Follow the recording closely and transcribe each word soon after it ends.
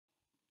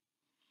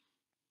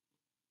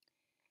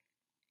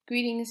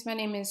Greetings, my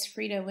name is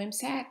Frida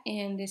Wimsatt,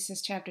 and this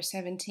is Chapter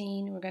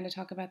 17. We're going to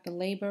talk about the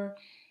labor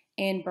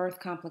and birth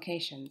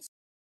complications.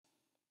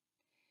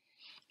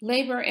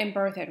 Labor and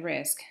birth at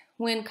risk.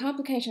 When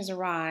complications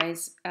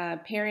arise,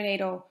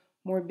 perinatal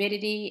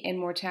morbidity and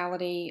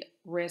mortality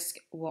risk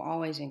will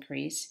always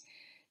increase.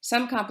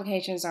 Some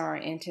complications are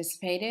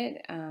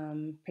anticipated,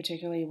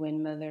 particularly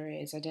when mother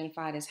is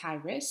identified as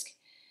high risk,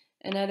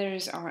 and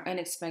others are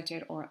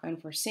unexpected or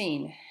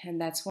unforeseen,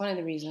 and that's one of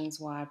the reasons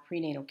why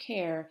prenatal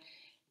care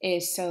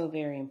is so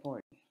very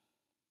important.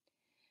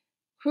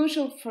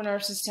 Crucial for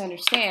nurses to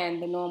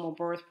understand the normal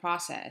birth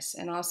process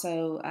and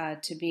also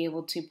to be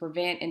able to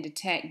prevent and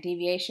detect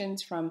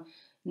deviations from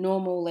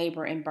normal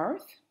labor and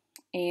birth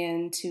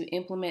and to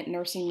implement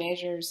nursing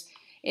measures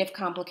if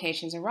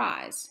complications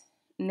arise.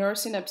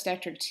 Nurse and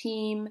obstetric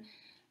team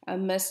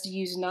must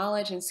use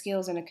knowledge and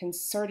skills in a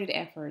concerted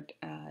effort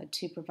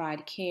to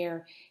provide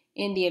care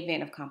in the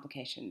event of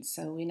complications.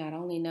 So we not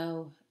only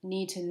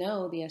need to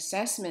know the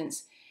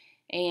assessments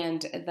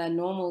and the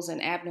normals and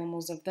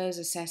abnormals of those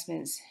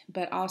assessments,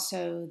 but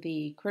also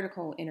the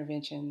critical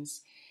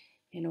interventions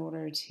in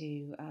order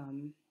to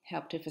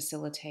help to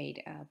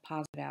facilitate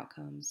positive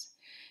outcomes.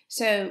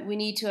 So we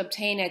need to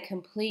obtain a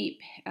complete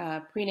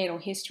prenatal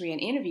history and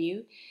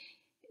interview.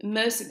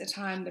 Most of the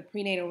time, the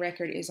prenatal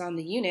record is on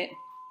the unit.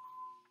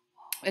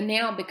 And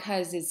now,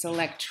 because it's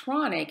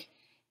electronic,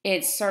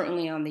 it's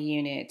certainly on the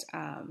unit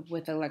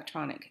with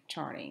electronic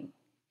charting.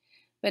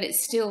 But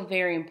it's still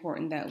very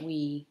important that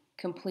we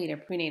complete a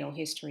prenatal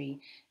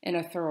history and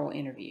a thorough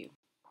interview.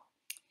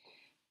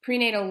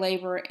 Preterm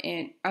labor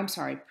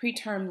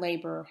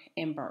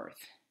and birth.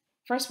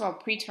 First of all,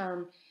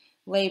 preterm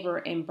labor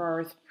and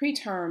birth.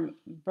 Preterm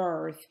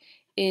birth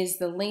is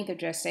the length of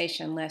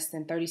gestation less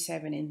than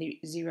 37 and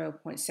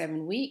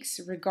 0.7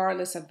 weeks,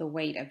 regardless of the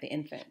weight of the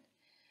infant.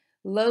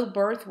 Low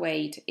birth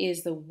weight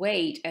is the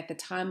weight at the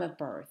time of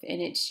birth,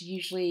 and it's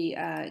usually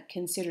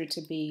considered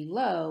to be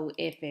low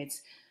if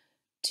it's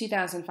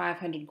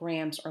 2,500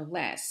 grams or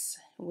less,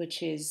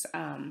 which is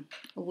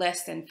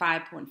less than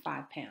 5.5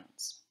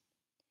 pounds.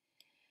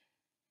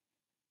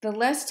 The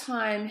less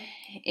time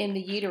in the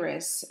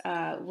uterus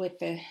with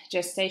the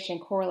gestation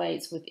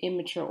correlates with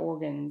immature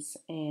organs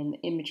and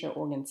immature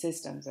organ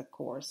systems, of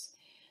course.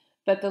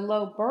 But the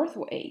low birth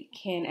weight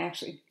can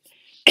actually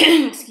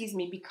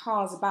be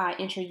caused by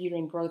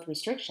intrauterine growth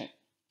restriction.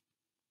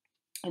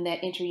 And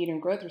that intrauterine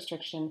growth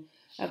restriction,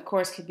 of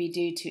course, could be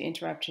due to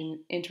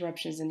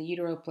interruptions in the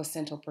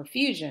uteroplacental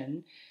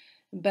perfusion,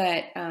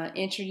 but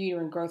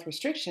intrauterine growth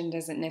restriction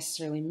doesn't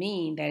necessarily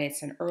mean that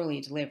it's an early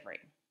delivery.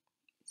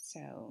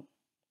 So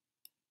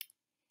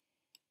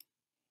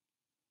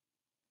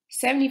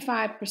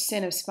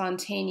 75% of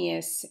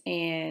spontaneous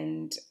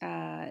and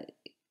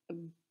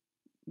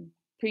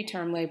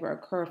preterm labor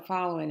occur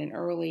following an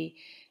early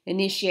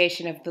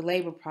initiation of the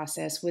labor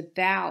process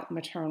without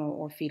maternal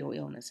or fetal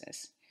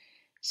illnesses.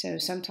 So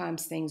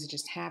sometimes things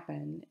just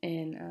happen,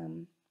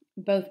 and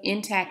both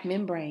intact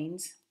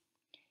membranes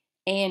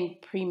and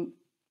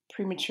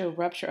premature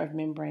rupture of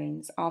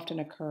membranes often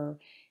occur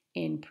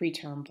in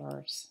preterm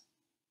births.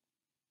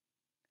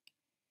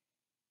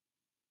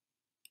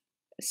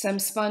 Some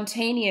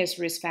spontaneous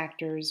risk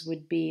factors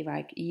would be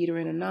like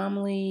uterine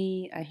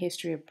anomaly, a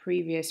history of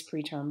previous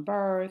preterm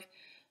birth,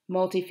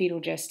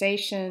 multifetal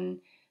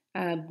gestation,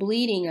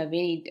 bleeding of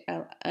any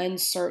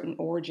uncertain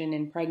origin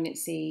in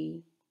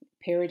pregnancy,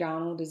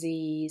 periodontal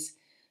disease,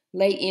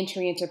 late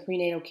entry into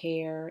prenatal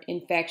care,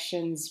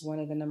 infections, one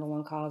of the number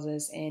one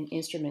causes, and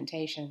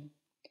instrumentation.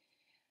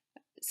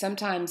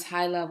 Sometimes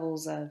high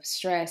levels of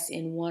stress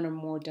in one or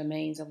more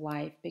domains of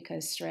life,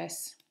 because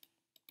stress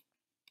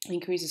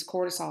increases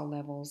cortisol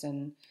levels,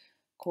 and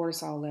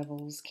cortisol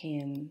levels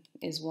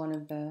is one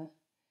of the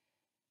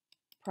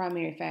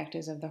primary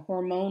factors of the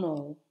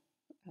hormonal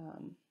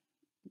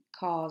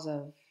cause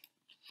of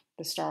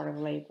the start of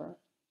labor.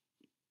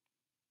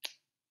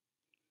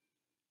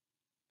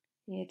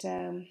 It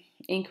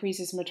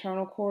increases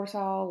maternal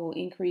cortisol, will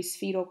increase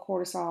fetal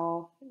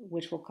cortisol,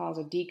 which will cause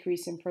a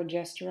decrease in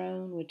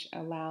progesterone, which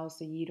allows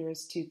the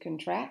uterus to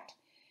contract,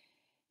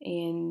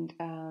 and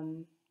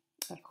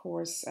of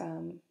course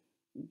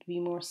be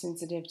more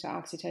sensitive to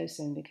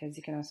oxytocin, because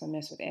you can also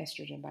mess with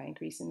estrogen by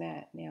increasing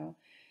that. Now,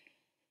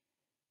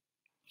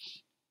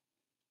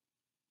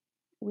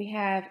 we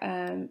have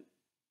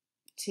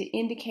to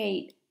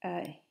indicate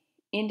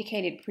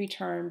indicated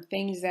preterm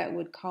things that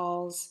would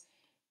cause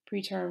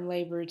preterm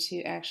labor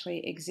to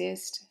actually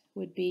exist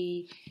would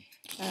be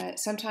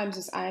sometimes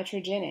it's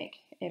iatrogenic.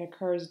 It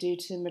occurs due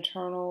to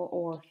maternal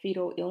or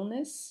fetal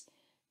illness,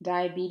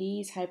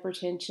 diabetes,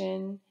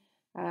 hypertension,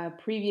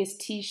 previous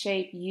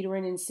T-shaped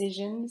uterine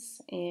incisions,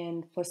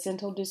 and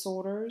placental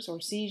disorders or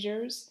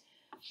seizures,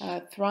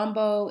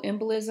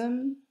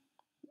 thromboembolism,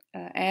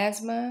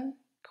 asthma,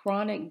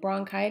 chronic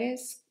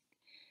bronchitis,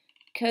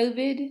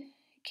 COVID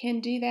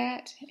can do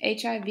that,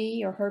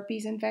 HIV or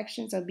herpes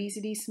infections,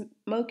 obesity,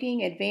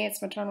 smoking,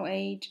 advanced maternal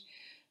age,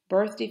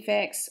 birth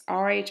defects,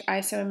 Rh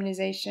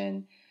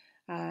isoimmunization,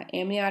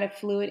 Amniotic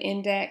fluid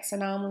index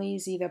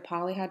anomalies, either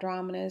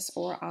polyhydramnios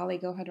or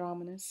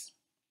oligohydramnios.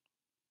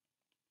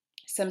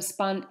 Some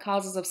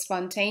causes of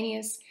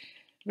spontaneous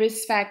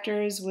risk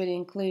factors would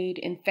include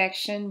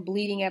infection,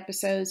 bleeding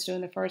episodes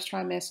during the first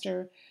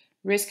trimester.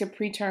 Risk of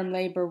preterm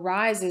labor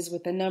rises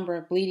with the number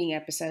of bleeding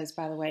episodes,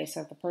 by the way.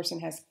 So if the person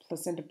has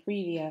placenta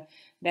previa,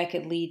 that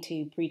could lead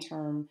to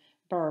preterm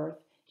birth.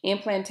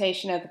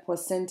 Implantation of the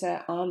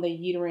placenta on the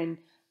uterine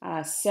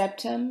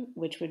septum,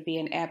 which would be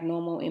an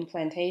abnormal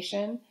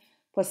implantation.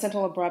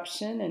 Placental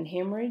abruption and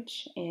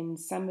hemorrhage, and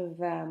some of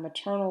the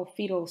maternal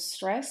fetal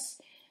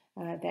stress.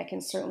 That can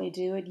certainly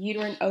do it.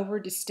 Uterine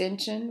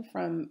overdistension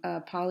from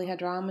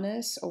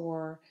polyhydramnios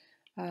or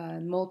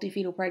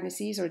multifetal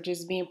pregnancies, or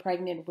just being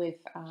pregnant with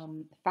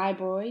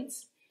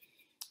fibroids.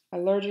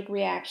 Allergic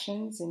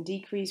reactions and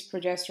decreased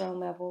progesterone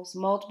levels.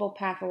 Multiple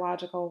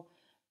pathological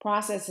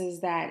processes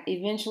that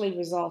eventually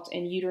result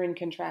in uterine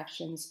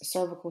contractions,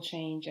 cervical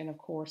change, and of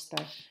course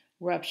the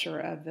rupture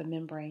of the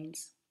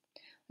membranes.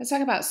 Let's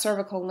talk about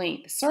cervical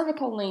length.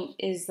 Cervical length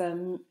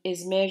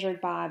is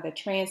measured by the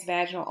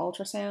transvaginal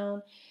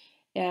ultrasound.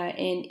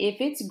 And if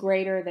it's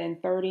greater than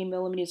 30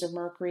 millimeters of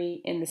mercury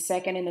in the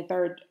second and the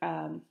third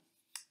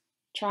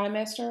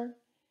trimester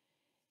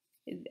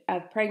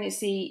of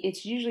pregnancy,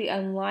 it's usually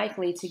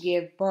unlikely to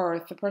give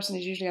birth. The person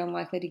is usually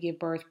unlikely to give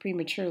birth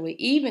prematurely,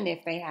 even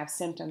if they have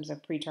symptoms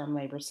of preterm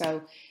labor.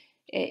 So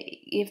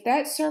if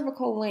that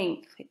cervical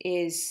length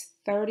is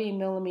 30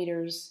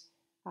 millimeters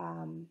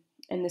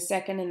in the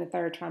second and the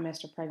third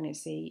trimester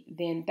pregnancy,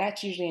 then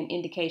that's usually an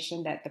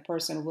indication that the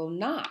person will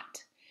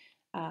not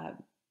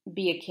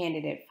be a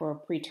candidate for a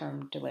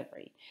preterm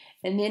delivery.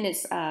 And then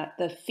it's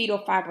the fetal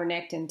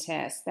fibronectin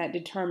test that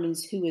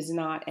determines who is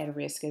not at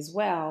risk as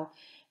well.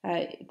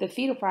 The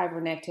fetal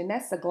fibronectin,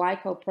 that's the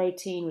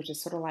glycoprotein, which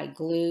is sort of like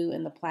glue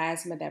in the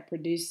plasma that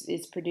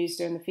is produced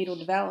during the fetal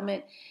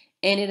development.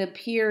 And it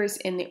appears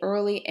in the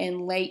early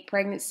and late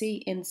pregnancy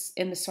in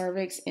the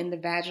cervix, in the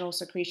vaginal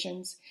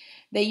secretions.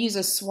 They use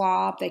a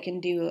swab. They can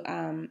do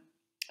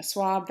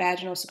swab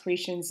vaginal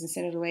secretions and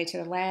send it away to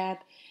the lab.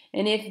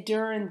 And if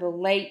during the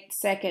late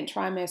second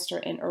trimester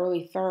and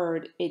early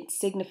third, it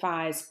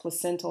signifies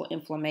placental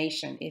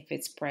inflammation if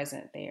it's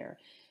present there.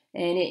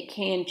 And it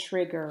can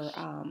trigger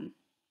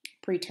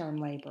preterm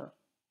labor.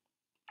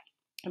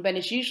 But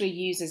it's usually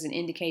used as an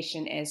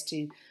indication as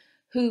to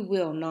who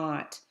will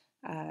not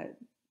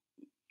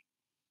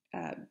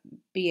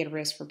be at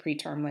risk for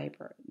preterm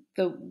labor.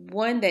 The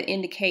one that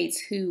indicates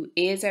who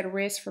is at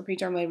risk for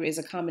preterm labor is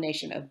a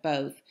combination of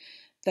both.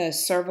 The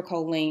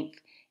cervical length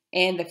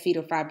and the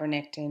fetal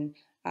fibronectin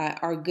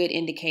are good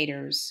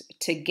indicators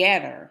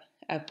together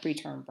of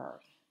preterm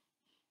birth.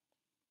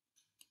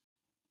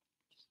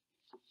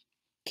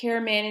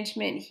 Care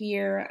management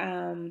here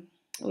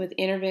with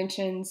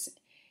interventions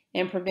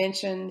and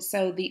prevention.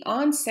 So the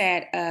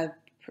onset of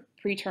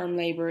preterm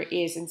labor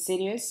is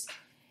insidious,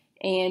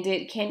 and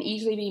it can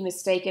easily be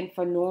mistaken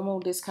for normal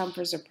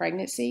discomforts of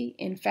pregnancy.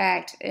 In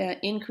fact,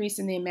 increase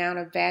in the amount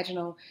of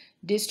vaginal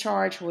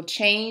discharge will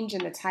change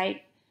in the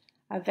type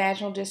of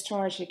vaginal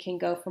discharge. It can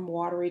go from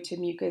watery to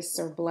mucus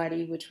or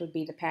bloody, which would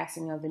be the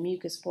passing of the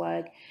mucus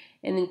plug.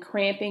 And then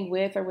cramping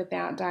with or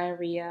without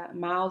diarrhea.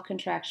 Mild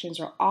contractions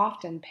are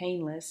often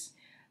painless.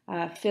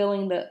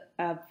 Feeling the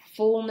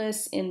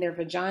fullness in their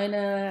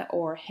vagina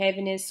or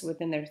heaviness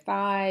within their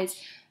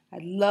thighs.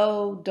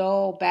 Low,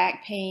 dull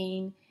back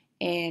pain.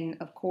 And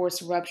of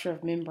course, rupture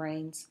of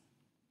membranes.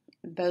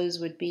 Those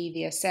would be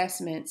the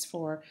assessments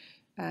for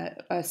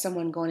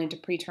someone going into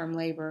preterm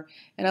labor.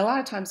 And a lot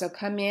of times they'll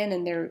come in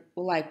and they're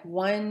like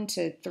 1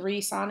 to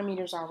 3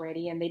 centimeters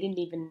already, and they didn't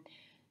even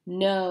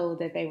know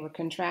that they were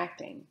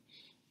contracting.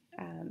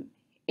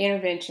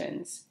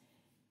 Interventions.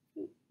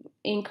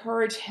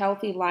 Encourage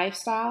healthy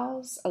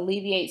lifestyles,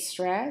 alleviate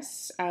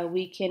stress.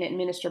 We can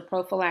administer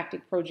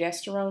prophylactic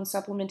progesterone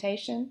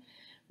supplementation,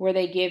 where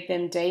they give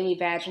them daily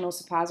vaginal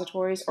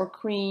suppositories or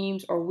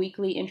creams or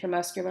weekly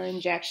intramuscular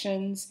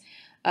injections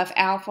of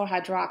alpha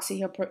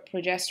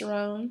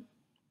hydroxyprogesterone.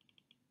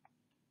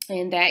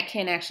 And that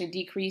can actually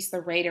decrease the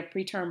rate of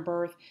preterm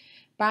birth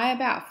by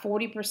about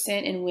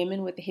 40% in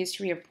women with a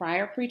history of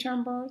prior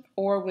preterm birth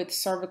or with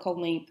cervical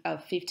length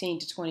of 15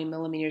 to 20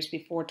 millimeters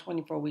before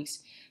 24 weeks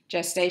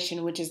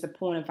gestation, which is the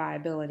point of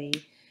viability.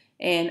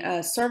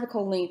 And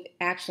cervical length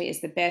actually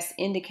is the best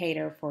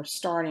indicator for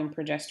starting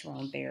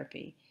progesterone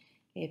therapy.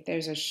 If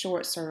there's a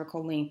short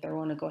cervical length, they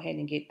want to go ahead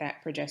and get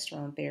that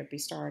progesterone therapy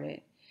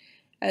started.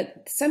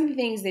 Some of the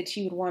things that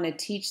you would want to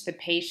teach the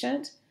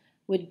patient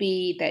would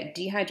be that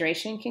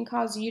dehydration can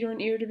cause uterine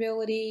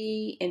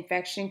irritability,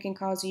 infection can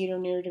cause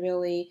uterine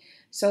irritability.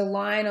 So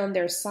lying on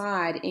their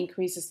side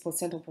increases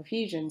placental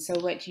perfusion. So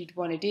what you'd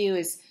want to do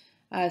is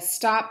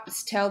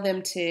tell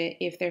them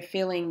to, if they're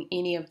feeling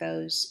any of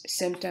those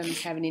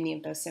symptoms, having any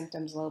of those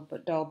symptoms, low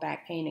dull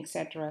back pain,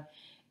 etc.,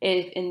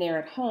 and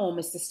they're at home,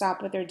 is to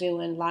stop what they're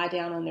doing, lie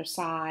down on their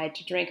side,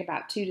 to drink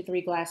about 2 to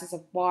 3 glasses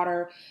of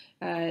water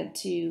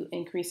to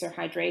increase their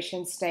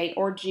hydration state,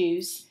 or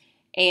juice,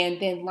 and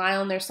then lie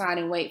on their side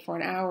and wait for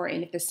an hour.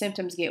 And if the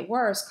symptoms get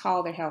worse,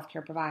 call their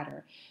healthcare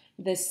provider.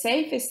 The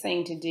safest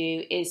thing to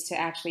do is to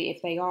actually,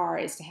 if they are,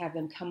 is to have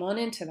them come on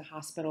into the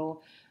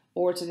hospital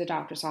or to the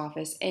doctor's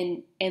office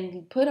and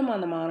put them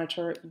on the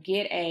monitor,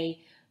 get a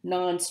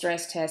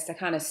non-stress test to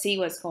kind of see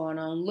what's going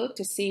on, look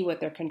to see what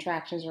their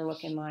contractions are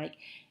looking like,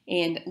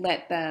 and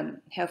let the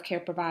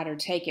healthcare provider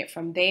take it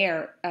from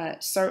there,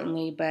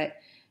 certainly. But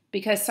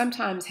because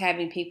sometimes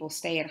having people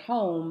stay at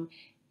home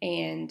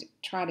and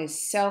try to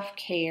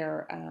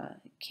self-care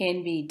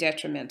can be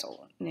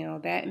detrimental. Now,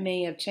 that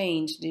may have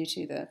changed due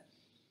to the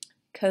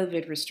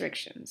COVID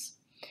restrictions.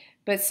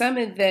 But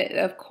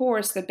of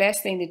course, the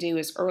best thing to do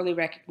is early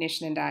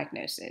recognition and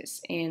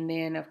diagnosis. And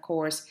then, of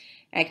course,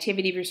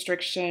 activity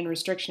restriction,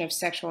 restriction of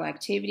sexual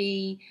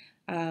activity,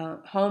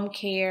 home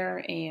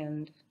care,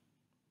 and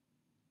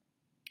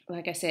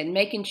like I said,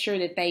 making sure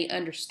that they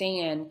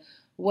understand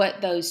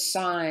what those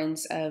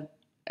signs of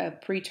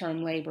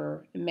preterm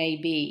labor may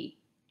be.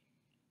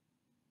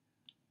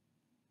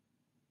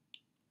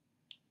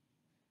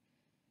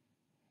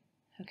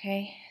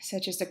 Okay,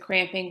 such as the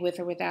cramping with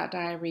or without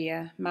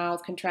diarrhea,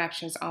 mild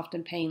contractions,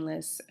 often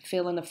painless,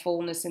 feeling of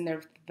fullness in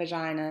their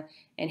vagina,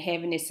 and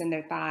heaviness in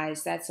their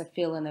thighs. That's a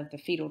feeling of the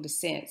fetal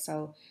descent,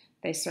 so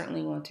they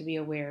certainly want to be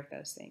aware of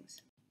those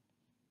things.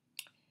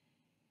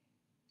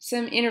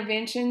 Some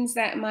interventions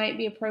that might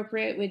be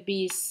appropriate would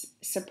be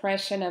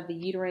suppression of the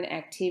uterine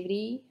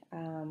activity,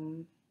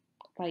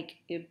 like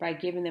by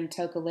giving them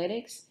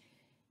tocolytics,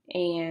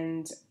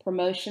 and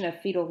promotion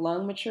of fetal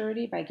lung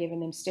maturity by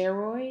giving them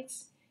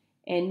steroids,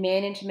 and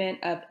management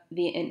of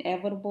the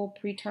inevitable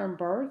preterm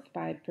birth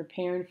by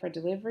preparing for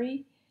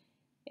delivery,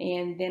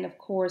 and then, of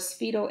course,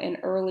 fetal and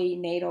early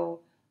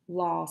natal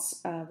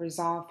loss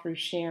resolved through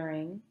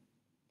sharing.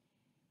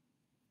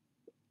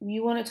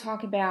 You want to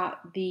talk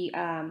about the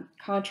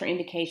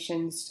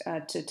contraindications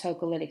to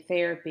tocolytic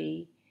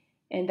therapy,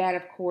 and that,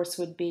 of course,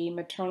 would be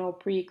maternal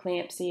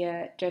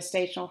preeclampsia,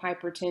 gestational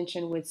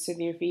hypertension with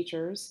severe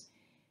features,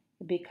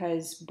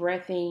 because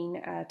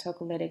breathing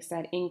tocolytics,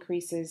 that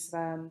increases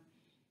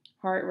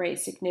heart rate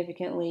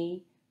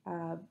significantly,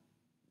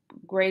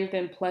 greater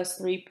than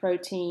 +3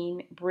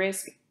 protein,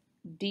 brisk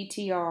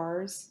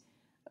DTRs,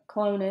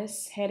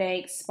 clonus,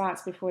 headaches,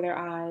 spots before their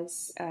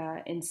eyes,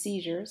 and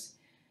seizures.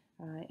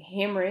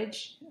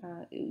 Hemorrhage,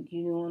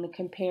 you want to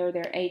compare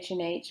their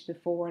H&H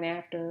before and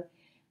after,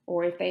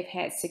 or if they've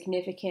had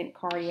significant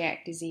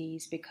cardiac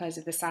disease because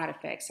of the side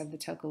effects of the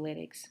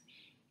tocolytics,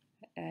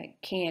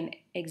 can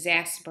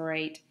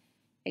exacerbate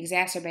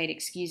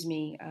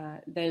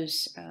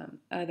those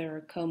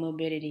other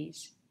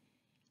comorbidities.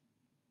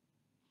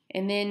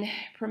 And then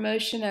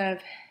promotion of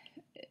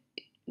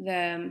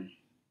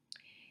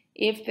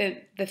if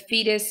the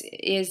fetus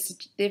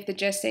if the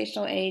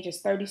gestational age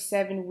is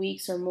 37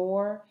 weeks or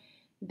more,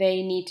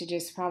 they need to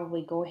just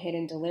probably go ahead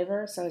and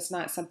deliver. So it's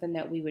not something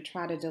that we would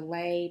try to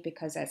delay,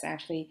 because that's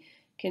actually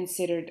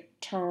considered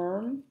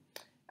term.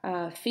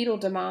 Fetal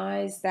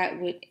demise,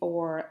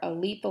 or a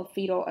lethal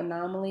fetal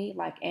anomaly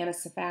like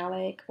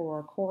anencephalic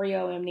or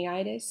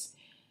chorioamnitis,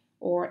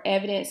 or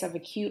evidence of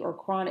acute or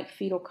chronic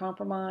fetal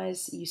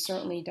compromise, you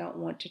certainly don't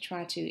want to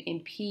try to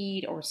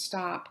impede or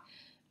stop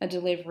a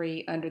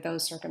delivery under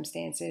those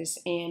circumstances.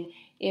 And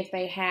if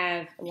they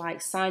have like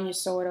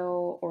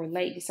sinusoidal or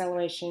late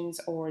decelerations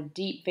or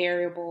deep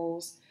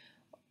variables,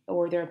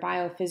 or their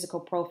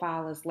biophysical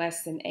profile is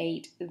less than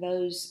 8,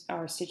 those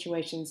are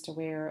situations to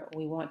where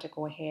we want to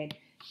go ahead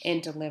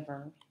and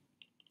deliver.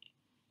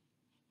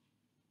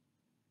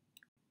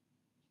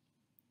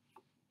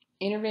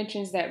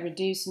 Interventions that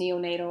reduce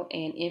neonatal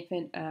and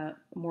infant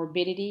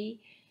morbidity,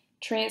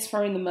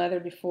 transferring the mother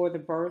before the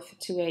birth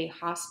to a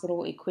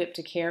hospital equipped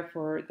to care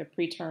for the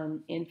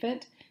preterm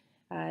infant.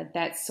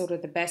 That's sort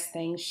of the best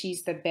thing.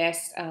 She's the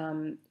best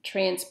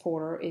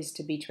transporter, is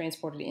to be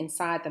transported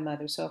inside the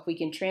mother. So if we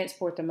can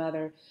transport the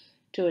mother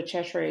to a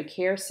tertiary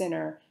care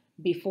center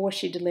before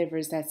she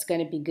delivers, that's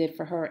going to be good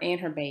for her and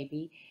her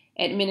baby.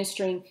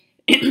 Administering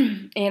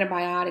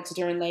antibiotics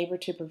during labor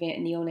to prevent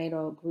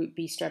neonatal group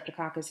B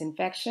streptococcus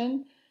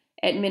infection.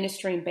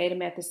 Administering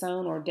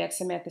betamethasone or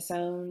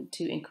dexamethasone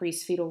to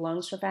increase fetal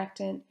lung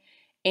surfactant.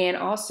 And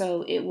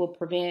also, it will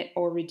prevent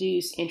or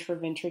reduce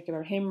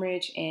intraventricular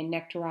hemorrhage and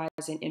nectarizing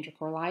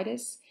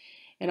enterocolitis.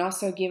 And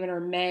also giving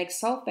her mag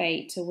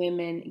sulfate to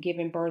women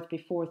giving birth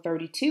before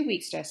 32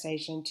 weeks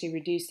gestation to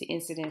reduce the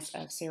incidence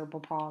of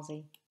cerebral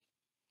palsy.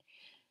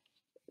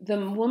 The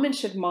woman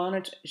should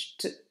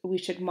we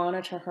should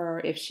monitor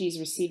her if she's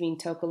receiving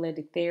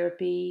tocolytic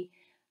therapy.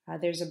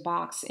 There's a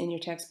box in your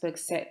textbook,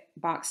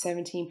 box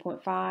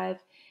 17.5,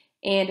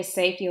 and a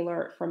safety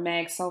alert for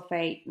mag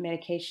sulfate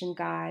medication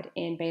guide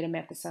and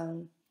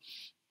betamethasone.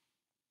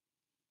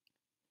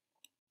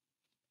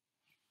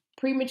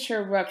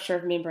 Premature rupture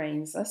of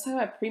membranes. Let's talk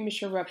about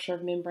premature rupture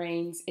of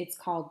membranes. It's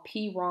called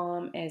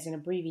PROM as an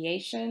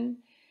abbreviation,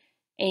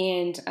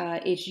 and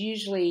it's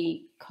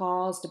usually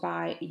caused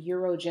by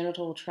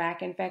urogenital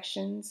tract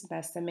infections.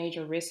 That's the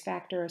major risk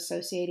factor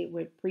associated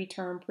with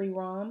preterm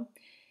PROM.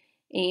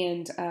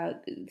 And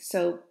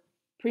so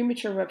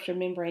premature rupture of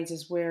membranes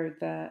is where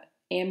the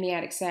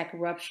amniotic sac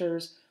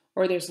ruptures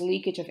or there's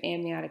leakage of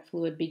amniotic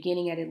fluid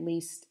beginning at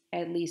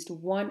least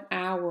 1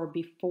 hour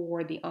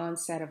before the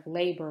onset of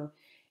labor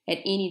at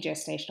any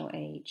gestational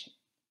age.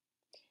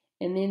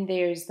 And then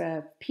there's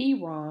the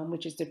PROM,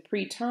 which is the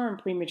preterm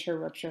premature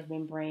rupture of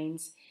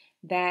membranes.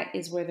 That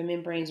is where the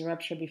membranes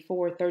rupture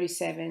before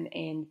 37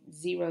 and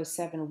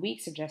 07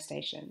 weeks of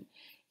gestation.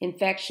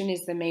 Infection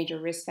is the major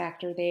risk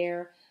factor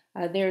there.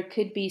 There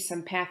could be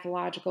some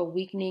pathological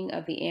weakening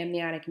of the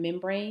amniotic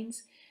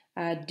membranes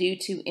due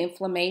to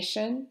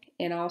inflammation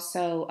and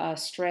also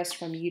stress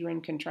from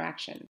uterine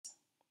contractions.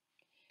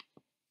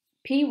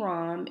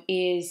 PROM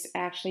is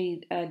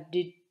actually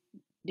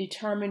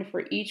determined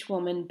for each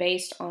woman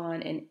based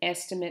on an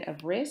estimate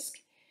of risk.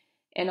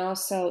 And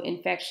also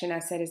infection, I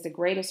said, is the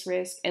greatest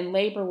risk, and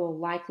labor will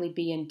likely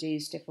be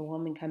induced if a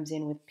woman comes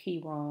in with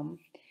PROM.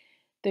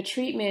 The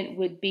treatment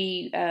would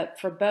be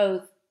for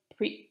both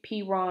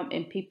PROM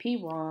and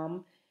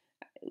PPROM.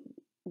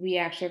 We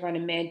actually are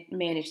going to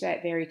manage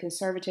that very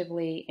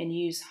conservatively and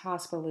use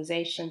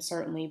hospitalization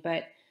certainly,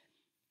 but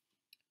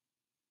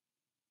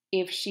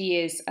if she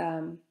is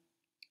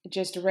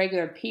just a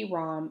regular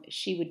PROM,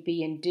 she would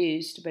be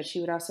induced, but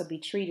she would also be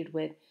treated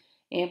with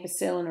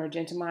ampicillin or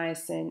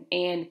gentamicin,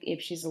 and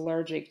if she's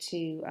allergic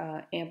to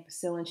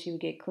ampicillin, she would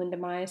get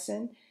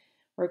clindamycin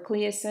or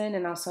Cleocin,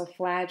 and also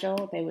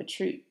Flagyl. They would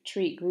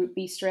treat Group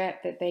B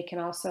strep, that they can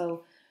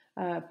also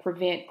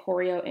prevent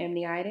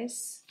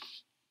chorioamnitis.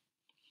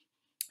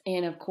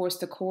 And of course,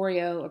 the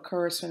chorio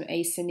occurs from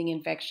ascending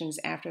infections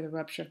after the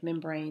rupture of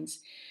membranes.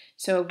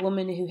 So a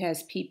woman who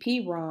has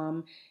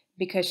PPROM,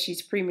 because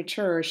she's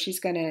premature, she's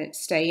going to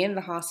stay in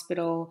the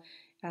hospital,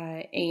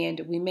 and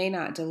we may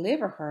not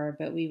deliver her,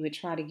 but we would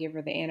try to give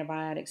her the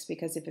antibiotics,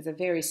 because if it's a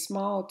very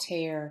small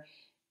tear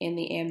in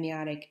the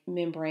amniotic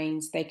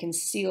membranes, they can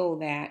seal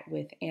that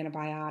with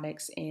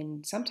antibiotics,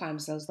 and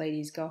sometimes those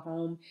ladies go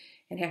home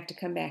and have to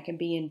come back and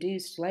be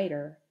induced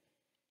later.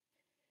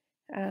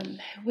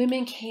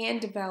 Women can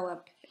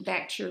develop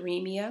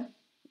bacteremia,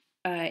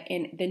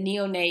 and the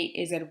neonate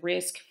is at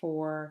risk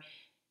for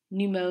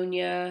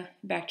pneumonia,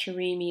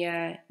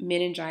 bacteremia,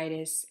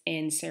 meningitis,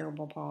 and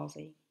cerebral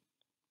palsy.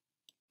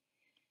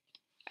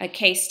 A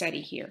case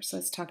study here. So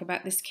let's talk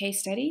about this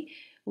case study.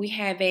 We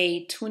have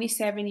a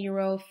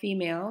 27-year-old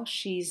female.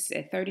 She's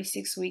at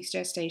 36 weeks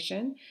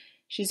gestation.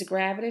 She's a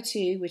gravida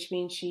 2, which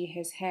means she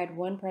has had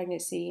one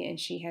pregnancy and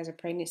she has a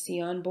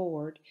pregnancy on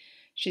board.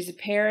 She's a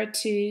para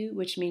 2,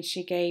 which means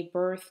she gave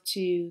birth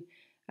to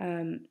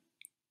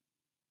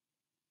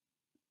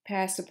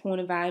past the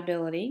point of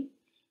viability.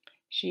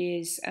 She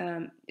is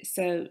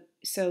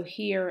so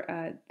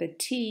here the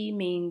T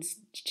means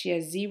she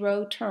has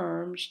 0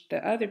 terms.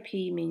 The other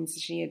P means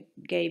she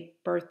gave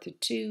birth to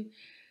 2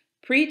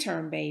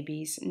 preterm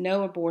babies,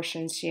 no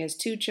abortions. She has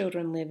 2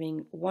 children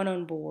living, 1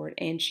 on board,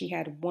 and she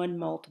had 1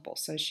 multiple.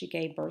 So she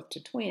gave birth to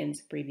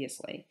twins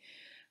previously.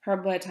 Her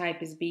blood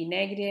type is B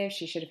negative.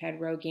 She should have had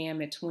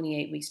RhoGAM at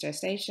 28 weeks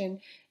gestation,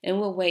 and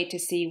we'll wait to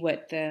see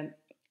what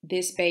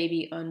this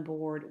baby on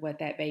board, what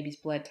that baby's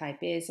blood type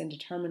is, and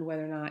determine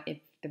whether or not, if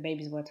the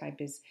baby's blood type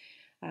is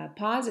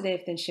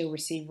positive, then she'll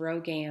receive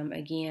RhoGAM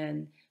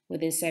again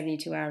within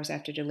 72 hours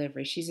after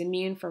delivery. She's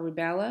immune for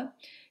rubella.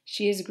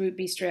 She is Group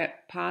B strep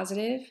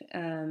positive.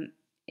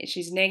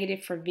 She's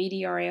negative for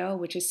VDRL,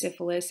 which is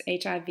syphilis,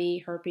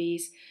 HIV,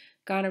 herpes,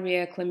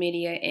 gonorrhea,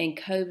 chlamydia, and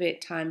COVID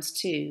times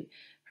 2.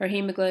 Her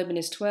hemoglobin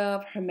is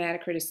 12, her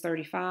hematocrit is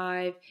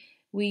 35.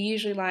 We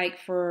usually like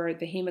for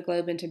the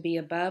hemoglobin to be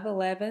above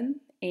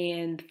 11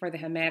 and for the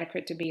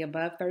hematocrit to be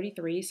above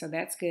 33, so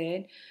that's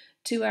good.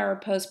 2-hour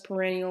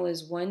postprandial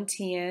is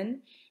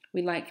 110.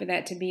 We like for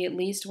that to be at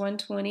least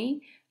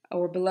 120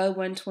 or below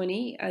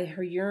 120.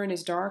 Her urine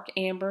is dark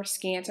amber,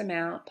 scant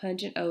amount,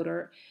 pungent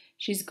odor.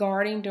 She's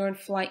guarding during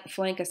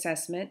flank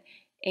assessment,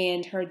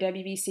 and her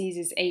WBCs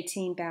is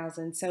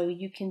 18,000. So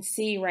you can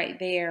see right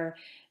there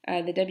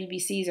the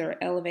WBCs are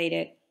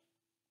elevated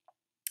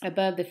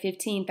above the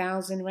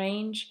 15,000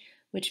 range,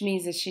 which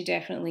means that she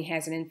definitely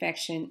has an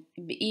infection,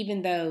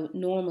 even though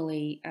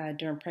normally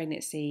during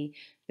pregnancy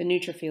the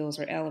neutrophils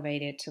are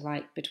elevated to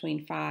like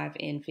between 5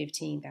 and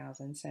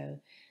 15,000. So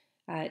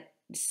it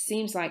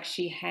seems like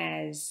she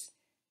has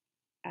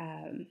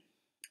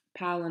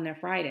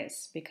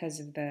pyelonephritis because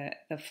of the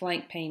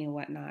flank pain and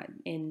whatnot.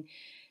 And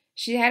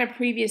she had a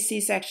previous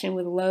C-section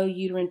with low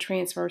uterine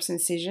transverse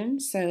incision,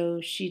 so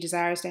she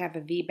desires to have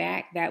a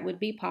VBAC. That would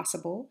be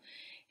possible.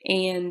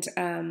 And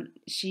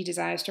she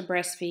desires to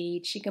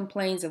breastfeed. She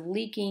complains of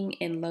leaking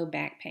and low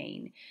back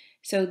pain.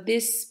 So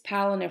this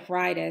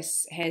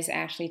pyelonephritis has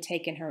actually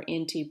taken her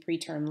into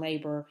preterm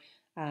labor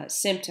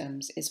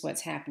symptoms is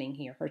what's happening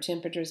here. Her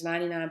temperature is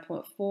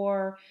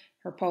 99.4,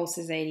 her pulse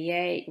is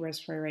 88,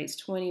 respiratory rate is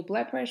 20,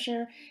 blood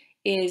pressure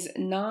is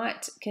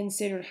not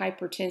considered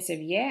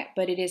hypertensive yet,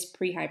 but it is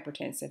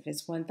pre-hypertensive.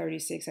 It's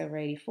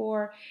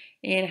 136/84,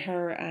 and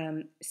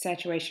her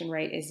saturation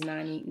rate is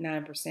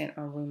 99%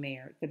 on room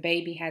air. The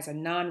baby has a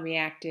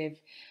reactive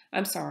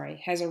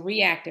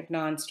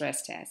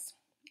non-stress test.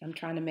 I'm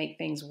trying to make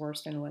things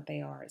worse than what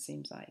they are, it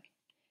seems like.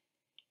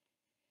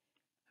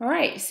 All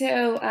right,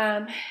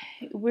 so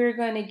we're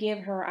going to give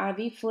her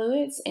IV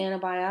fluids,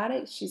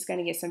 antibiotics. She's going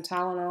to get some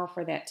Tylenol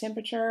for that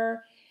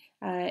temperature.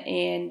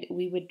 And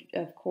we would,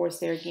 of course,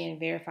 there again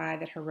verify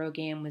that her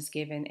RhoGAM was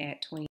given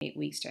at 28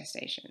 weeks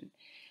gestation.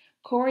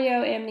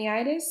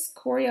 Chorioamnionitis.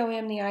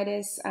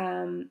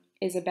 Chorioamnionitis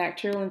is a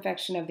bacterial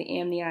infection of the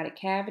amniotic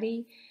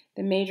cavity.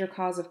 The major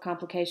cause of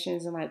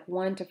complications in like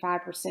 1 to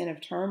 5% of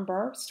term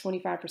births,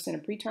 25%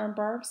 of preterm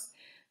births.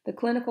 The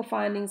clinical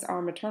findings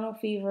are maternal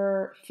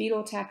fever,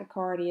 fetal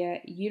tachycardia,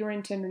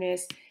 uterine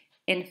tenderness,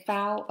 and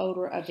foul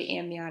odor of the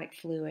amniotic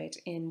fluid.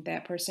 And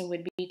that person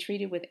would be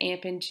treated with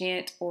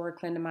Ampangent or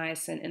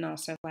clindamycin and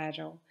also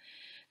Flagyl.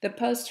 The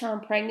postterm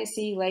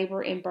pregnancy,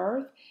 labor, and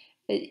birth.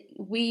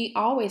 We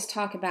always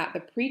talk about the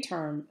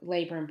preterm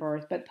labor and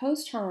birth, but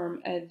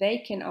postterm,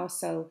 they can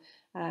also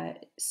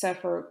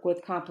suffer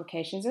with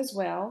complications as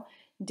well.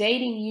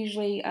 Dating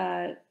usually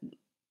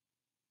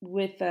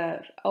with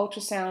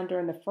ultrasound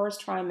during the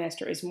first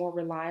trimester is more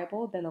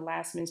reliable than the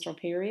last menstrual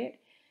period.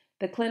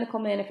 The clinical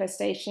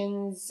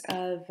manifestations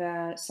of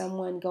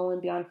someone going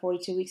beyond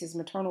 42 weeks is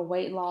maternal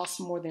weight loss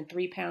more than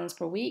 3 pounds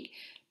per week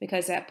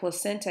because that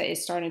placenta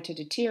is starting to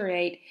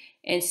deteriorate,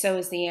 and so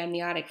is the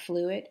amniotic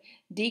fluid.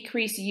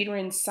 Decreased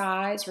uterine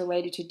size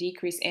related to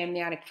decreased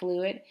amniotic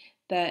fluid.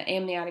 The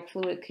amniotic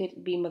fluid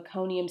could be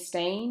meconium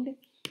stained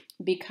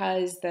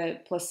because the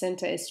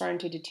placenta is starting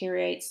to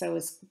deteriorate, so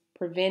it's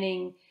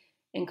preventing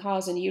and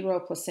causing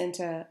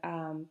uteroplacenta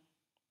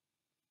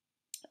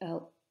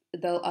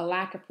a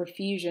lack of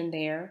perfusion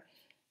there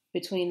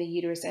between the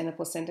uterus and the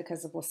placenta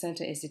because the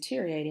placenta is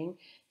deteriorating.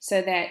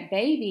 So that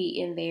baby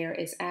in there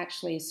is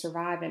actually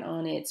surviving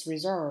on its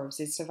reserves.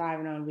 It's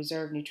surviving on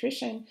reserve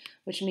nutrition,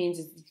 which means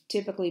it's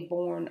typically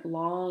born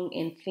long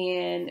and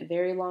thin,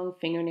 very long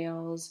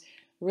fingernails,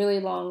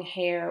 really long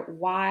hair,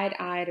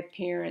 wide-eyed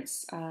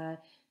appearance.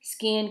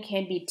 Skin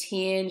can be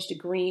tinged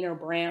green or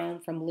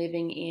brown from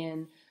living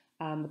in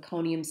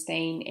meconium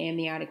stained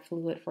amniotic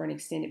fluid for an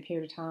extended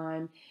period of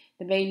time.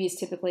 The baby is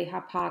typically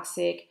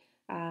hypoxic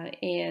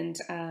and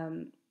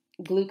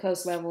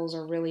glucose levels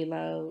are really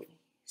low.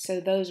 So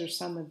those are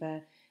some of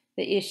the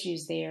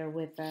issues there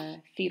with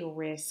fetal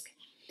risk.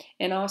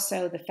 And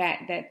also the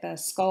fact that the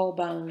skull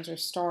bones are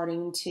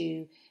starting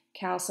to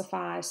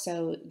calcify,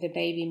 so the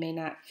baby may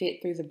not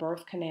fit through the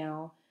birth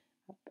canal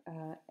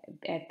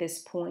at this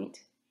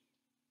point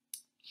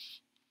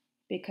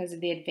because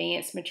of the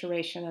advanced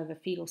maturation of the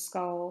fetal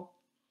skull.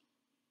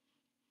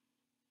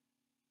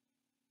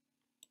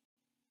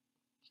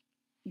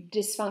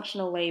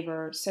 Dysfunctional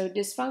labor. So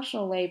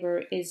dysfunctional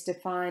labor is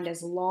defined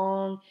as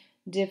long,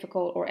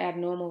 difficult, or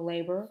abnormal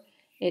labor.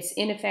 It's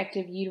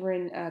ineffective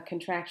uterine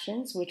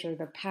contractions, which are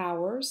the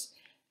powers,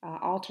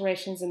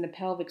 alterations in the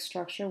pelvic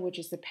structure, which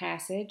is the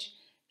passage,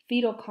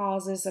 fetal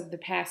causes of the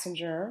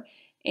passenger,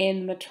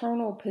 and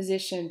maternal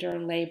position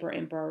during labor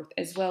and birth,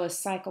 as well as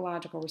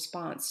psychological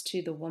response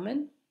to the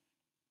woman.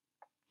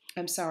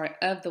 Of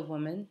the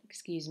woman,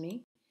 excuse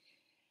me.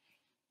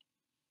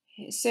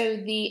 So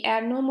the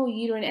abnormal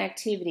uterine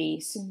activity.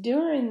 So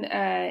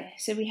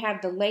we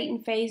have the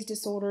latent phase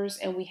disorders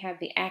and we have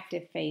the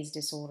active phase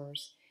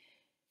disorders.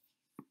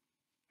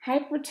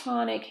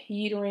 Hypertonic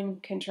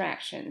uterine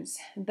contractions.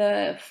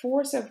 The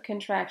force of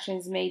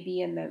contractions may be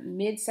in the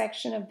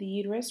midsection of the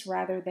uterus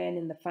rather than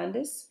in the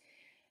fundus,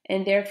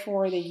 and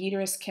therefore the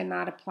uterus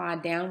cannot apply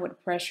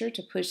downward pressure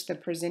to push the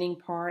presenting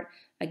part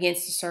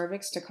against the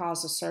cervix to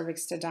cause the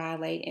cervix to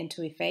dilate and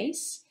to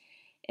efface.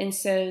 And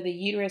so the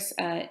uterus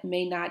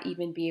may not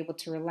even be able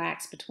to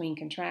relax between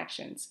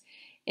contractions.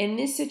 In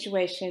this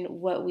situation,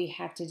 what we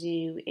have to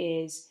do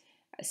is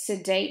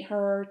sedate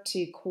her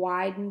to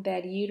quieten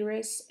that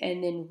uterus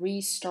and then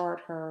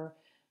restart her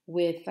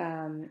with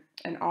an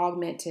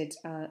augmented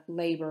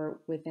labor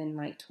within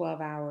like 12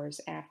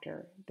 hours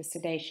after the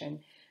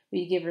sedation.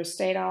 We give her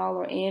Stadol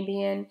or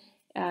Ambien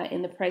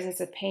in the presence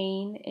of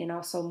pain, and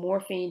also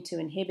morphine to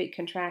inhibit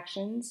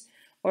contractions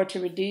or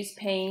to reduce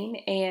pain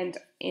and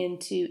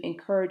to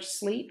encourage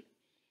sleep.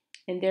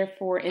 And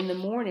therefore, in the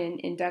morning,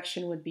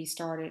 induction would be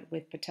started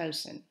with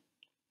Pitocin.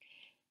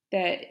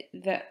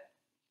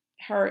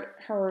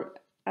 Her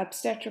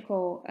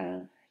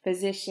obstetrical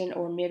physician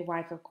or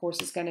midwife, of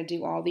course, is going to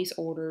do all these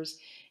orders,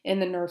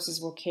 and the nurses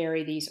will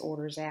carry these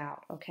orders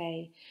out,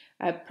 okay?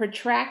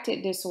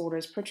 Protracted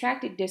disorders.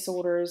 Protracted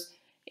disorders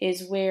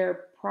is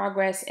where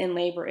progress in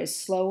labor is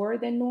slower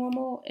than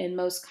normal, and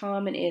most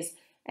common is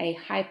a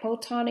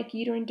hypotonic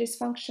uterine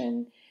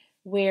dysfunction,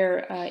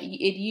 where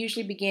it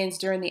usually begins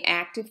during the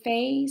active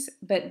phase,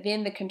 but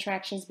then the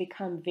contractions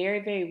become very,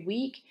 very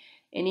weak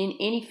and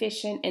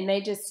inefficient, and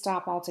they just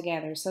stop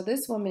altogether. So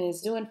this woman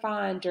is doing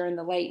fine during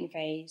the latent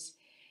phase,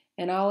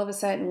 and all of a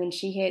sudden when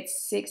she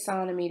hits 6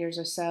 centimeters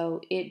or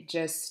so, it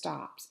just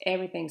stops.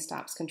 Everything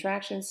stops.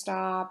 Contractions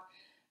stop.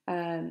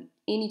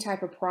 Any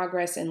type of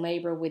progress in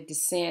labor with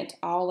descent,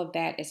 all of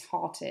that is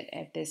halted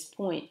at this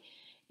point.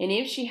 And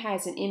if she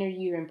has an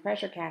intrauterine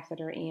pressure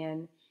catheter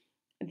in,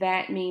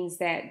 that means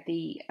that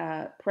the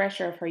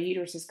pressure of her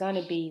uterus is going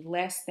to be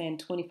less than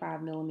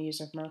 25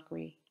 millimeters of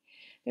mercury.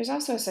 There's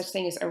also such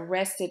thing as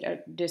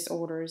arrested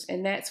disorders,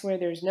 and that's where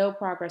there's no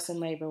progress in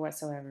labor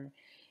whatsoever.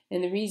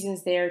 And the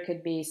reasons there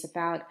could be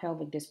cephalic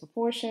pelvic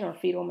disproportion or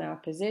fetal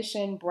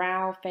malposition,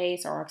 brow,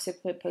 face, or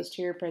occiput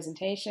posterior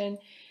presentation.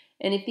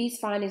 And if these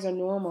findings are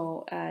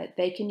normal,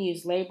 they can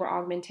use labor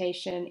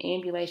augmentation,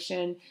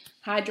 ambulation,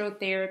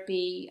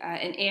 hydrotherapy,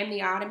 and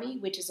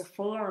amniotomy, which is a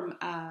form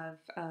of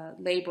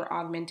labor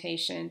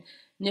augmentation,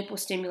 nipple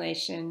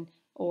stimulation,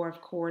 or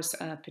of course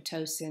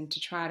Pitocin to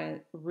try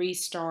to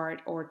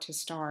restart or to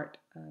start.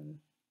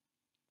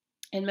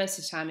 And most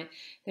of the time,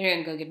 they're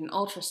going to go get an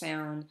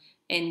ultrasound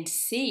and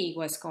see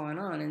what's going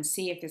on and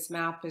see if it's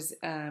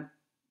malpositioning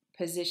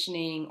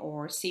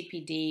or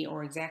CPD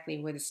or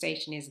exactly where the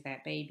station is of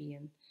that baby.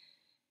 And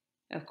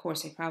of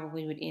course, they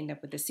probably would end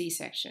up with a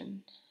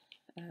C-section.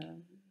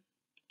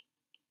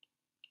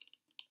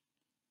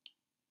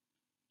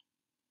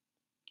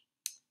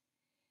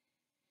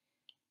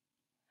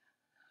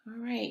 All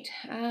right,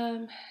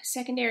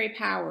 secondary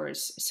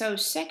powers. So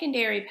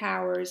secondary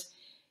powers,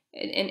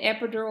 an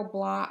epidural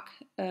block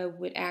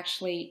would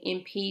actually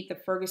impede the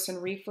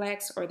Ferguson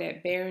reflex or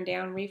that bearing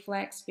down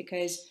reflex,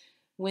 because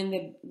when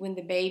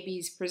the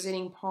baby's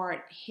presenting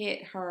part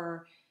hit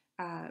her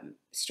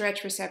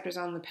stretch receptors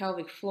on the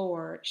pelvic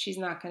floor, she's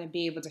not going to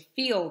be able to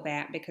feel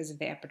that because of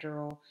the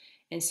epidural.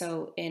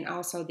 And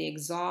also the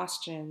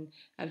exhaustion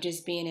of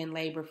just being in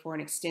labor for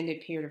an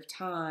extended period of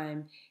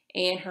time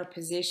and her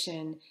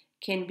position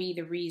can be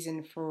the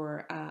reason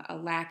for a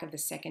lack of the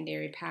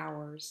secondary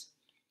powers.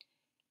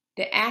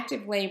 The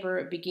active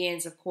labor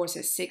begins, of course,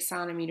 at 6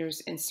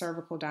 centimeters in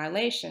cervical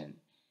dilation.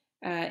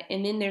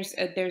 And then there's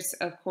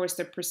of course,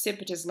 the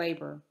precipitous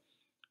labor.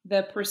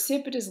 The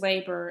precipitous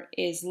labor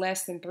is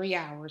less than 3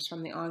 hours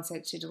from the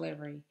onset to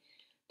delivery.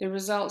 The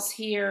results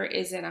here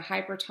is in a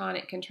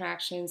hypertonic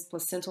contractions,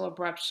 placental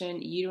abruption,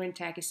 uterine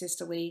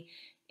tachysystole,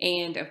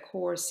 and of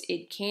course,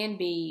 it can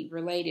be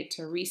related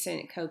to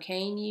recent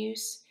cocaine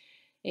use.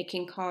 It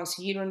can cause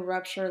uterine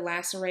rupture,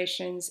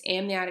 lacerations,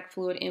 amniotic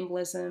fluid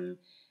embolism,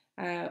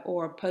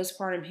 or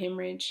postpartum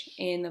hemorrhage.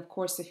 And of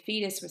course, the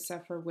fetus would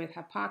suffer with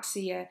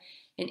hypoxia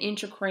and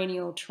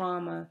intracranial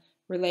trauma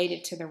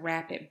related to the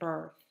rapid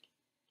birth.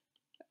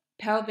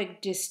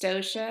 Pelvic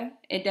dystocia,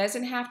 it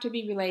doesn't have to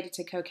be related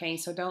to cocaine,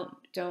 so don't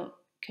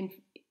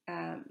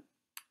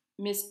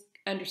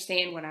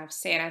misunderstand what I've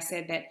said. I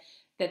said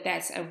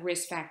that's a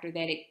risk factor,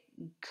 that it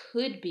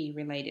could be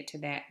related to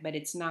that, but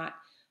it's not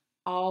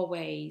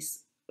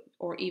always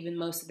or even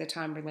most of the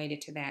time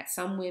related to that.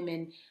 Some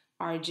women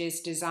are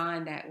just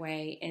designed that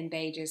way and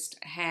they just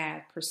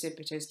have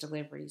precipitous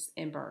deliveries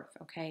and birth,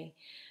 okay?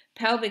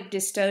 Pelvic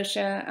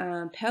dystocia,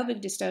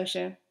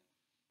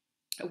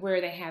 where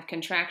they have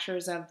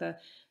contractures of the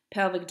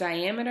pelvic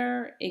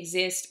diameter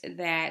exist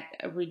that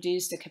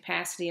reduce the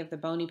capacity of the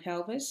bony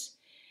pelvis.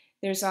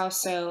 There's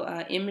also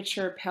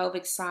immature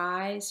pelvic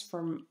size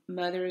for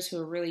mothers who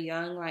are really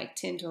young, like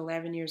 10 to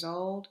 11 years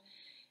old.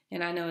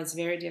 And I know it's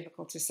very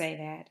difficult to say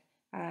that.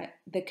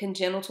 The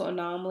congenital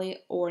anomaly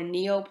or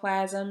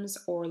neoplasms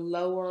or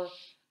lower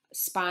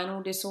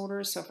spinal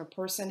disorders. So if a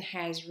person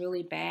has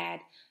really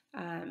bad,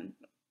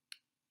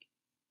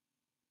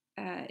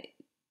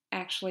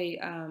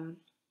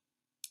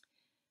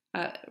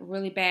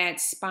 really bad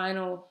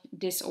spinal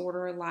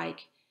disorder,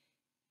 like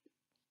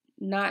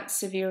not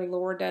severe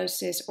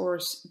lordosis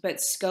but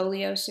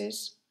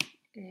scoliosis,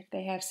 if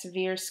they have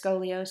severe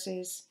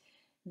scoliosis,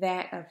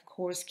 that of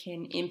course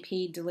can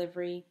impede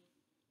delivery.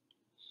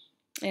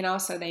 And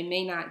also, they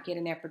may not get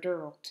an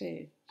epidural,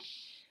 too.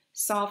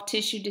 Soft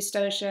tissue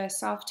dystocia.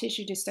 Soft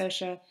tissue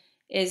dystocia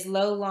is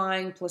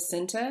low-lying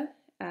placenta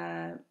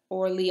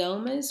or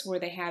leomas, where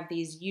they have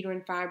these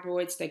uterine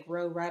fibroids that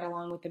grow right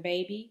along with the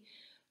baby.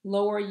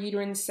 Lower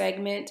uterine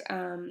segment,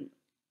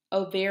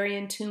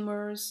 ovarian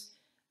tumors,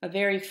 a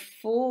very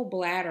full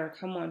bladder.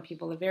 Come on,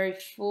 people. A very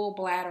full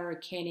bladder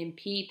can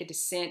impede the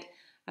descent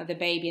of the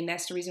baby, and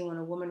that's the reason when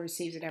a woman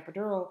receives an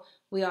epidural,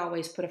 we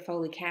always put a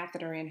Foley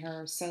catheter in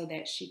her so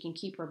that she can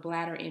keep her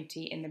bladder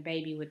empty and the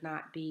baby would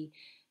not be,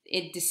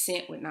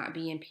 descent would not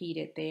be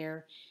impeded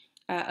there.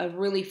 A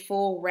really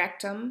full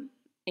rectum,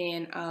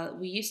 and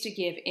we used to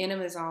give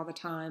enemas all the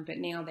time, but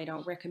now they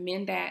don't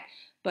recommend that.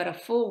 But a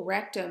full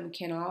rectum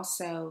can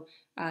also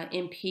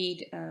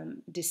impede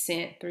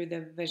descent through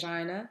the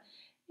vagina.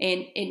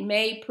 And it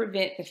may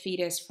prevent the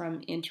fetus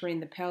from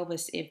entering the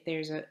pelvis if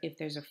there's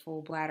a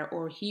full bladder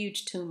or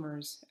huge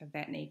tumors of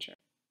that nature.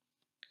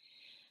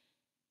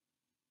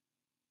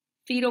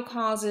 Fetal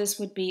causes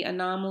would be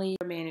anomaly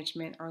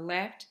management are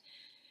left.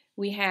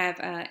 We have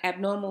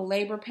abnormal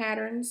labor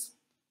patterns.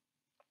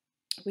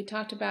 We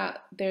talked about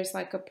there's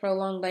like a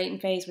prolonged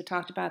latent phase. We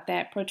talked about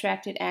that.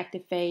 Protracted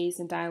active phase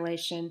and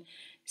dilation,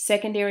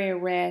 secondary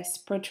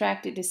arrest,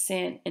 protracted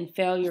descent, and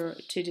failure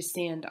to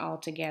descend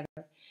altogether.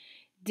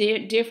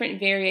 Different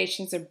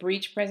variations of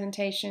breech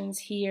presentations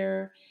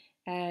here.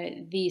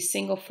 The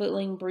single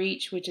footling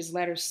breech, which is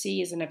letter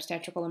C, is an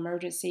obstetrical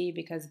emergency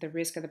because of the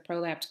risk of the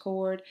prolapsed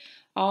cord.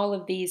 All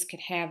of these could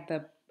have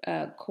the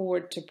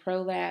cord to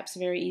prolapse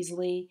very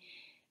easily.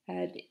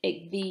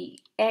 The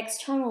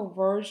external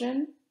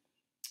version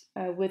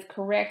with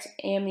correct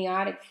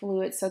amniotic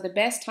fluid. So the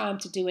best time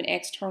to do an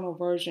external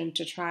version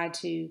to try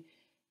to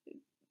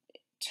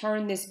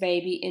turn this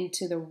baby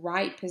into the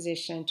right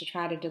position to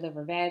try to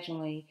deliver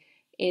vaginally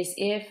is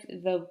if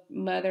the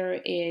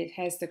mother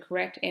has the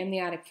correct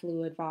amniotic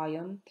fluid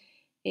volume,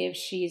 if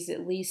she's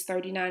at least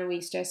 39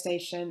 weeks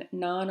gestation,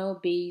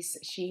 non-obese,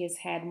 she has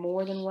had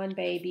more than one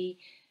baby,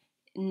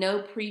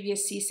 no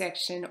previous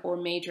C-section or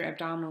major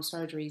abdominal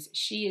surgeries,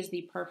 she is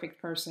the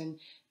perfect person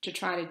to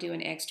try to do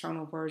an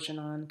external version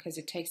on because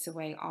it takes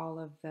away all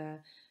of the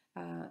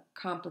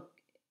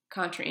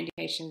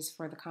contraindications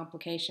for the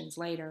complications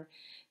later.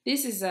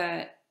 This is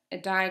a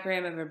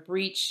diagram of a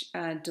breech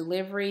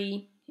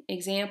delivery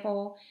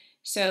example.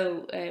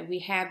 So we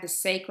have the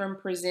sacrum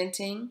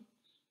presenting,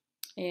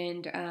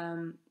 and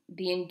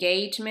the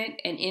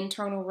engagement and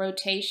internal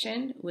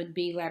rotation would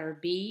be letter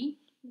B.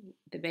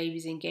 The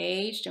baby's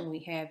engaged, and we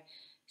have,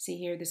 see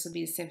here, this will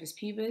be the symphysis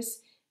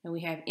pubis, and we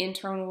have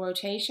internal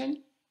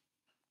rotation.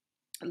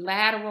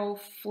 Lateral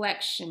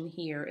flexion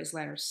here is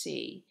letter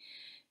C.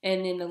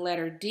 And then the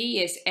letter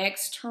D is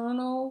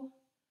external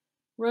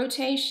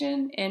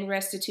rotation and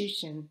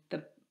restitution.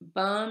 The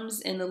bums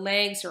and the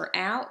legs are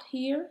out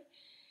here.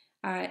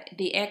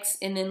 The X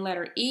and then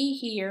letter E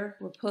here,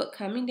 we're put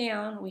coming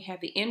down. We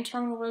have the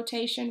internal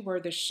rotation where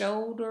the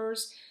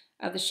shoulders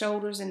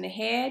and the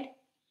head.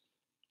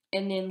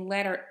 And then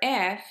letter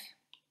F,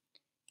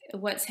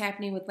 what's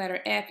happening with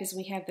letter F is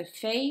we have the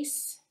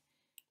face.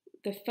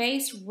 The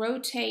face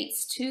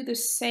rotates to the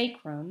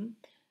sacrum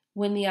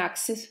when the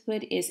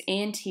occiput is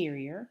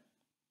anterior.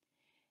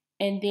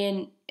 And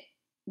then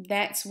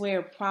that's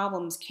where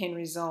problems can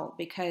result,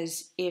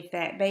 because if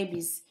that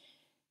baby's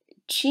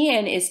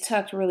chin is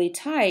tucked really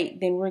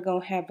tight, then we're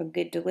going to have a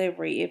good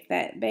delivery. If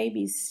that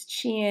baby's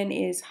chin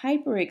is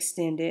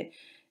hyperextended,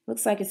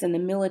 looks like it's in the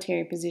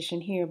military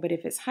position here, but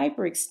if it's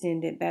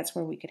hyperextended, that's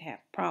where we could have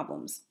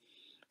problems.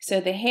 So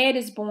the head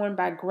is born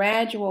by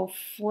gradual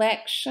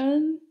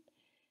flexion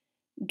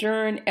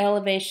during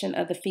elevation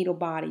of the fetal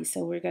body.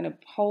 So we're going to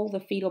hold the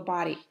fetal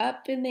body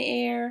up in the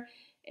air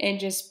and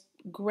just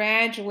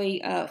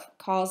gradually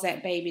cause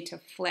that baby to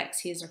flex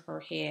his or her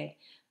head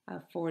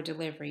for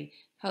delivery.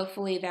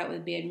 Hopefully that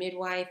would be a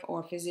midwife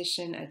or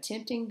physician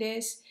attempting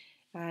this.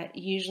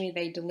 Usually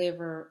they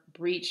deliver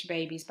breech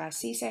babies by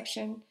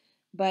C-section,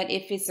 but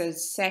if it's a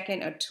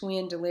second or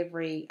twin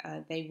delivery,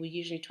 they will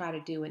usually try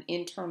to do an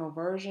internal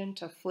version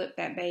to flip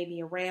that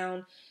baby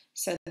around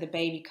so the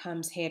baby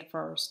comes head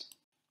first.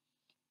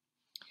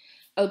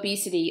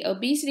 Obesity.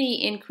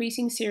 Obesity,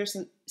 increasing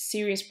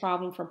serious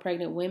problem for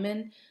pregnant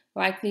women,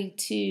 likely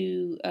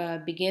to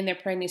begin their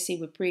pregnancy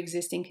with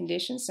pre-existing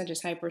conditions such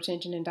as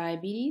hypertension and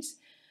diabetes.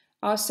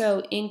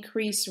 Also,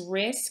 increased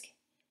risk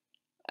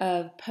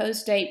of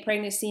post-date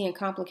pregnancy and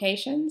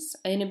complications,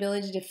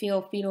 inability to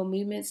feel fetal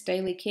movements,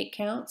 daily kick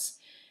counts,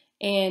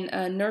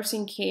 and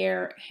nursing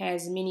care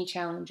has many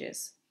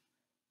challenges.